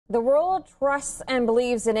The world trusts and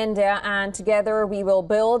believes in India, and together we will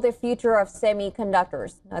build the future of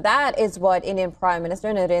semiconductors. Now, that is what Indian Prime Minister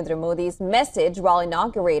Narendra Modi's message while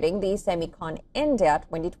inaugurating the Semicon India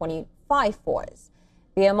 2025 was.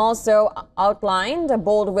 PM also outlined a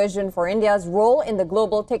bold vision for India's role in the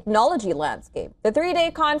global technology landscape. The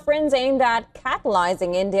three-day conference aimed at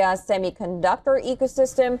catalyzing India's semiconductor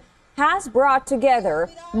ecosystem has brought together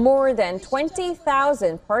more than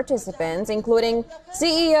 20,000 participants, including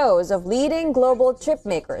CEOs of leading global chip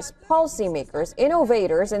makers, policymakers,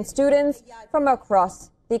 innovators, and students from across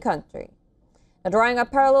the country. Now, drawing a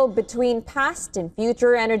parallel between past and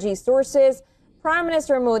future energy sources, Prime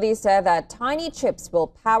Minister Modi said that tiny chips will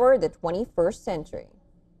power the 21st century.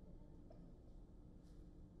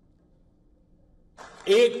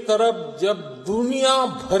 एक तरफ जब दुनिया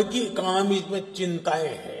भर की economy में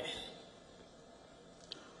चिंताएं हैं,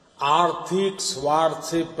 आर्थिक स्वार्थ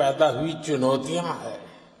से पैदा हुई चुनौतियां हैं,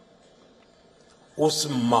 उस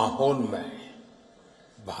माहौल में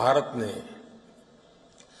भारत ने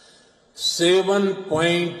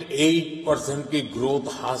 7.8% की ग्रोथ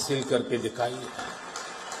हासिल करके दिखाई है.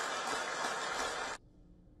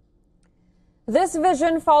 This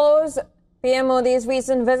vision follows PM Modi's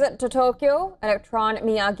recent visit to Tokyo. Electron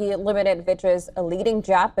Miyagi Limited, which is a leading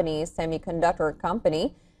Japanese semiconductor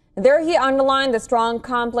company. There he underlined the strong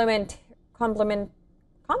complementary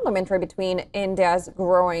between India's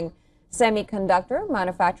growing semiconductor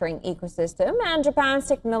manufacturing ecosystem and Japan's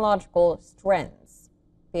technological strengths.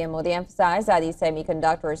 PM Modi emphasized that the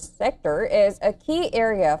semiconductor sector is a key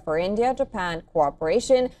area for India-Japan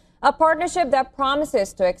cooperation, a partnership that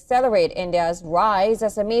promises to accelerate India's rise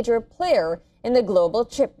as a major player in the global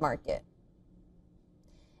chip market.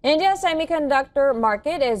 India's semiconductor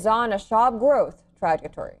market is on a sharp growth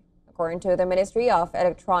trajectory. According to the Ministry of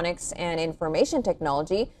Electronics and Information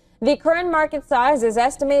Technology, the current market size is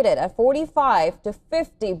estimated at $45 to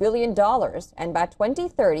 $50 billion, and by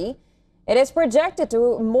 2030, it is projected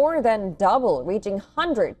to more than double, reaching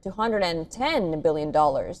 $100 to $110 billion.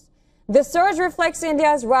 The surge reflects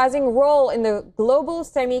India's rising role in the global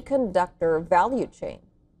semiconductor value chain.